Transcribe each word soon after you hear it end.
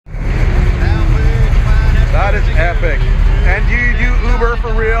Epic. And do you do Uber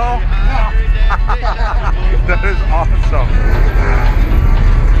for real? That is awesome.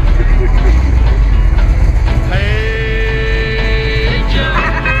 Hey, Joe.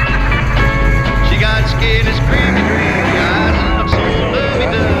 She got skin as creamy, dreamy eyes. I'm so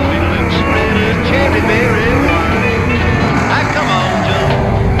lovey-dovey, lips red as cherry berry wine. Ah, come on, Joe.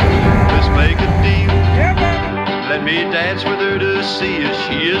 Let's make a deal. Let me dance with her to see if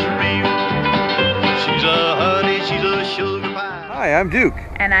she is real. She's a honey, she's a sugar pie. Hi, I'm Duke.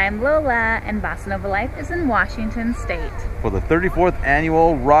 And I'm Lola, and BossaNova Life is in Washington State. For the 34th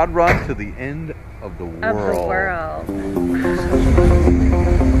annual Rod Run to the End of the World. Of the world.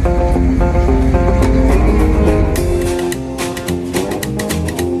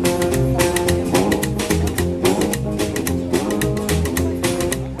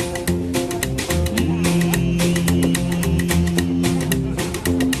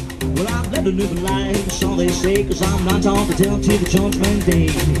 To live a life, so they say, cause I'm not on to tell to the judgment day.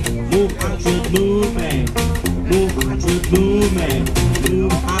 Move, I should move, man. Move, I should move, man.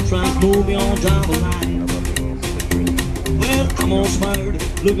 Move, I try to move me on down the line. Well, I'm all smart,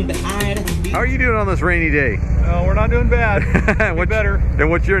 looking behind. How are you doing on this rainy day? We're not doing bad. What's better. And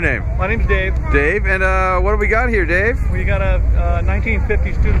what's your name? My name's Dave. Dave, and what do we got here, Dave? We got a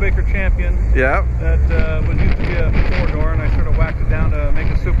 1950 Studebaker Champion. Yeah. That was used to be a four-door, and I sort of whacked it down to make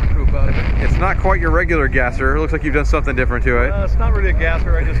a super coupe out of it. It's not quite your regular gasser. It looks like you've done something different to it. It's not really a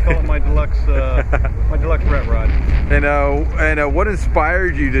gasser. I just call it my deluxe ret rod. And what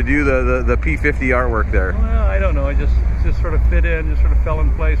inspired you to do the P50 artwork there? Well, I don't know. It just sort of fit in, just sort of fell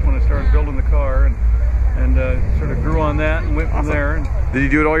in place when I started building the car, and sort of grew on that and went from there. And, did you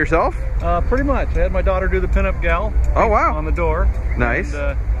do it all yourself? Pretty much. I had my daughter do the pinup gal. Oh wow! On the door. Nice.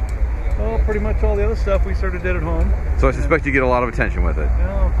 And, pretty much all the other stuff we sort of did at home. So I suspect you get a lot of attention with it.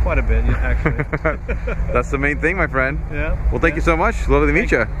 Well, quite a bit, actually. That's the main thing, my friend. Yeah. Well, thank you so much. Lovely to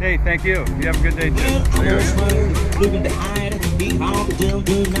meet you. Hey, thank you. You have a good day, too. Looking behind, be on the deal,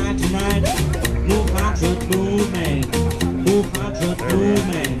 good night tonight. Move, I should move, man. Move, I should move,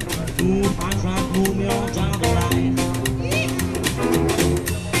 man. Move, I try to move me on down the line.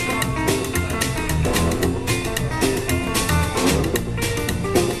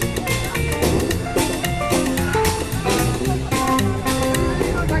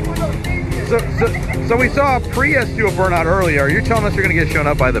 So we saw a Prius do a burnout earlier. You're telling us you're going to get shown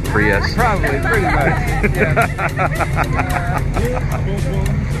up by the Prius? Probably, pretty much. Yeah.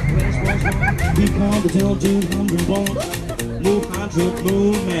 Move, I should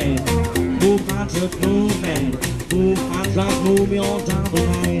move, man. Move, I should move, man. Move, I try to move me on down the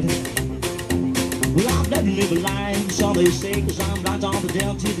line. Well, I'm letting live a life, so they say, cause I'm not on the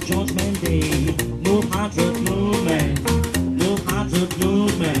Dell to the judgment day. Move, I should move, man. Move, I should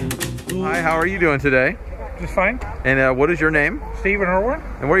move, man. Hi, how are you doing today? Just fine. And what is your name? Steve and Irwin.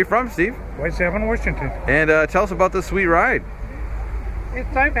 And where are you from, Steve? White Salmon, Washington. And tell us about this sweet ride.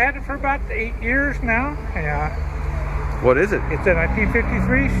 I've had it for about 8 years now. Yeah. What is it? It's a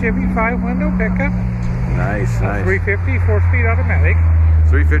 1953 Chevy 5-window pickup. Nice, nice. 350 4-speed automatic.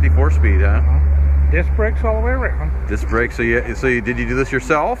 350 4-speed, huh? Disc brakes all the way around. Disc brakes. So did you do this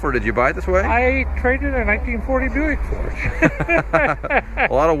yourself, or did you buy it this way? I traded a 1940 Buick for it.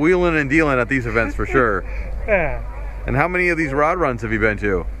 A lot of wheeling and dealing at these events for sure. Yeah. And how many of these rod runs have you been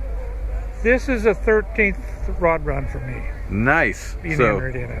to? This is the 13th rod run for me. Nice.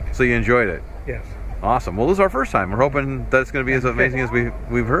 So you enjoyed it? Yes. Awesome. Well, this is our first time. We're hoping that it's going to be as amazing as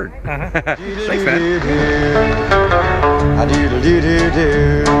we've heard. Thanks, man.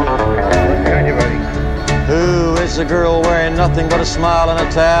 Who is the girl wearing nothing but a smile and a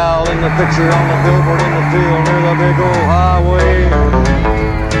towel in the picture on the billboard in the field near the big old highway?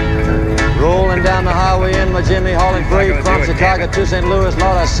 Rolling down the highway in my Jimmy hauling freight from Chicago to St. Louis,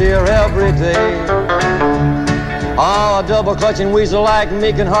 Lord, I see her every day. Oh, a double clutching weasel like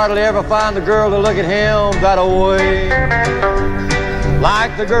me can hardly ever find the girl to look at him that way.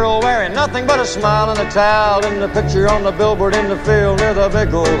 Like the girl wearing nothing but a smile and a towel in the picture on the billboard in the field near the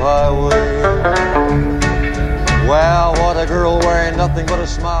big old highway. Well, what a girl wearing nothing but a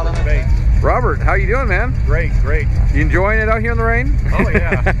smile and a towel. Robert, how you doing, man? Great, great. You enjoying it out here in the rain? Oh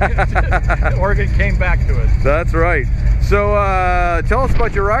yeah. Oregon came back to us. That's right. So tell us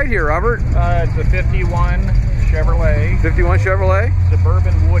about your ride here, Robert. It's a 51 Chevrolet. 51 Chevrolet?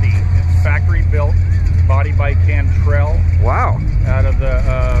 Suburban Woody. It's factory built. Body by Cantrell. Wow. Out of the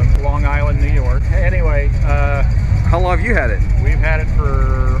Long Island, New York. Anyway. How long have you had it? We've had it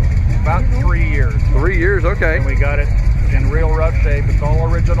for about 3 years. 3 years, okay. And we got it in real rough shape. It's all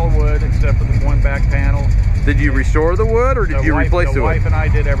original wood except for the one back panel. Did you restore the wood, or did you replace the wood? The wife and I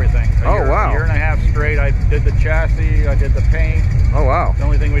did everything. Wow. A year and a half straight. I did the chassis, I did the paint. Oh, wow. The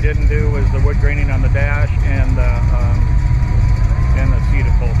only thing we didn't do was the wood graining on the dash and the seat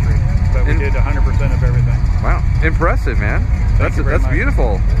upholstery. But we did 100% of everything. Wow, impressive, man. That's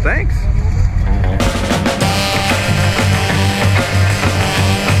beautiful. Thanks.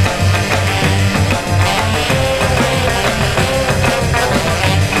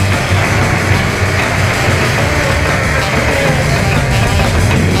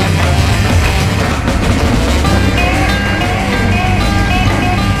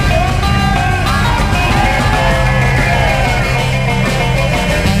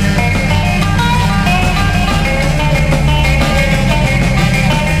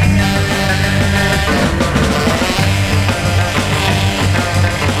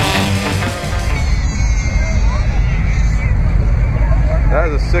 That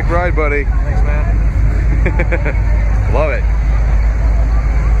is a sick ride, buddy. Thanks, man. Love it.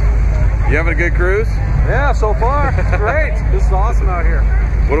 You having a good cruise? Yeah, so far. It's great. This is awesome out here.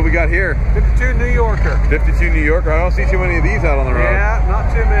 What do we got here? 52 New Yorker. 52 New Yorker. I don't see too many of these out on the road. Yeah,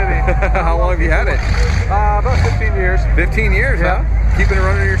 not too many. How long have you had it? About 15 years. 15 years, Yeah. huh? Keeping it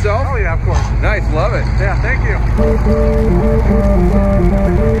running yourself? Oh yeah, of course. Nice, love it. Yeah, thank you.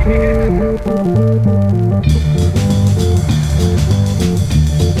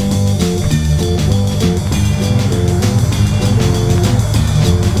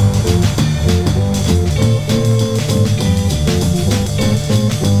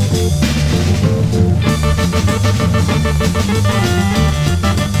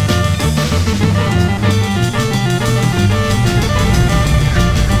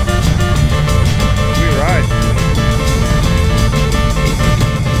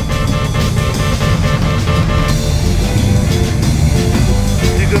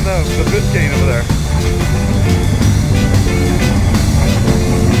 The Biscayne over there.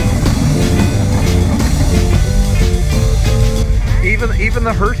 Even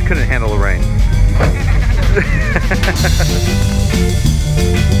the hearse couldn't handle the rain.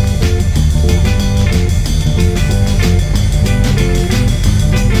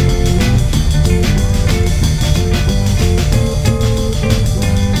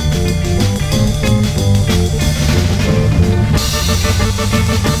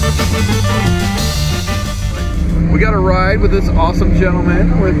 We got a ride with this awesome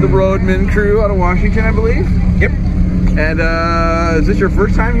gentleman with the Roadman crew out of Washington, I believe. Yep. And is this your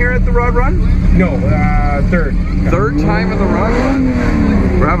first time here at the Rod Run? No, third. Third time at the Rod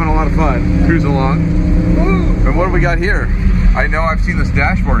Run. We're having a lot of fun cruising along. And what do we got here? I know I've seen this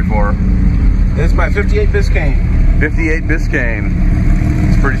dashboard before. This is my 58 Biscayne. 58 Biscayne.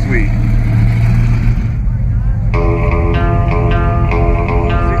 It's pretty sweet.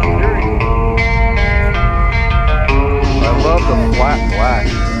 I love the flat black.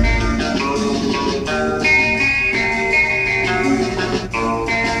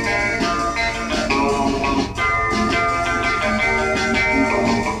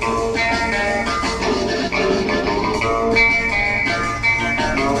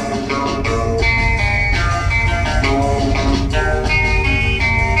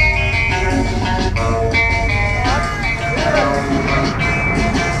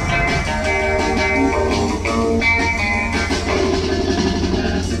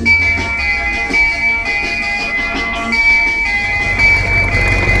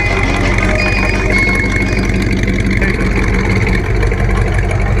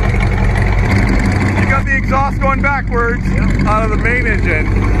 Exhaust going backwards out of the main engine.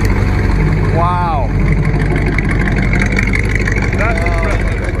 Wow. That's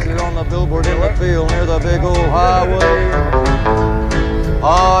impressive. Picture on the billboard in the field near the big old highway.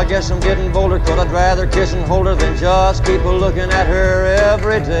 Oh, I guess I'm getting bolder, 'cause I'd rather kiss and hold her than just keep looking at her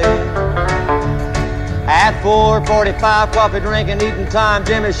every day. At 4:45, coffee drinking, eating time,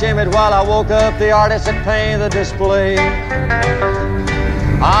 Jimmy shimmied while I woke up the artist that painted the display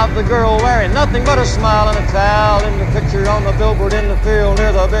of the girl wearing nothing but a smile and a towel in the picture on the billboard in the field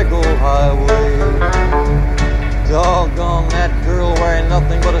near the big old highway. Doggone that girl wearing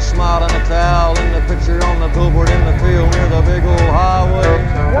nothing but a smile and a towel in the picture on the billboard in the field near the big old highway.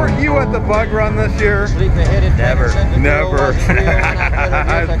 Weren't you at the bug run this year? Sleepy-headed Never. Never.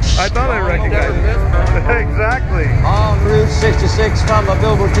 I thought I recognized it. Exactly. On Route 66 from the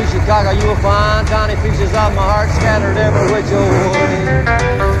Billboard to Chicago, you will find tiny pieces of my heart scattered every which way.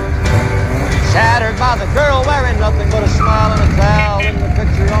 Shattered by the girl wearing nothing but a smile and a towel in the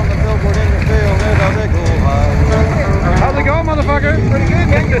picture on the billboard in the field near the big old highway. How's it going, motherfucker? Pretty good,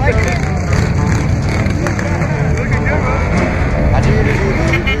 man. You like it? Looking good, man. I did it.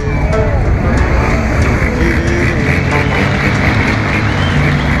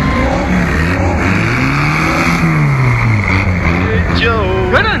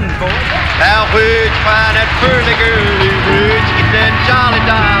 Now where'd you find that pearly girlie? Where'd you get that jolly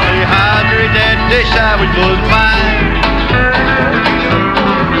dolly? How great that dish sandwich was mine.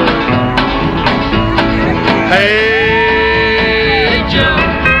 Hey Joe,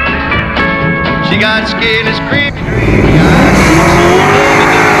 she got skin as creepy.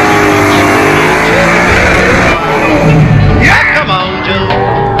 Yeah, come on Joe,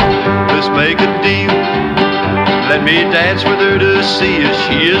 let's make a deal. Let me dance with her to see if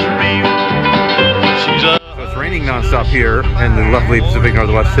she is real. She's a... So it's raining nonstop here in the lovely Pacific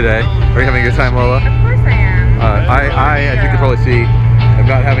Northwest today. Are you having a good time, Lola? Of course I am. As you can probably see, I'm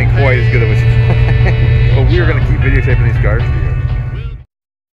not having quite as good of a time. But we are going to keep videotaping these cars for you.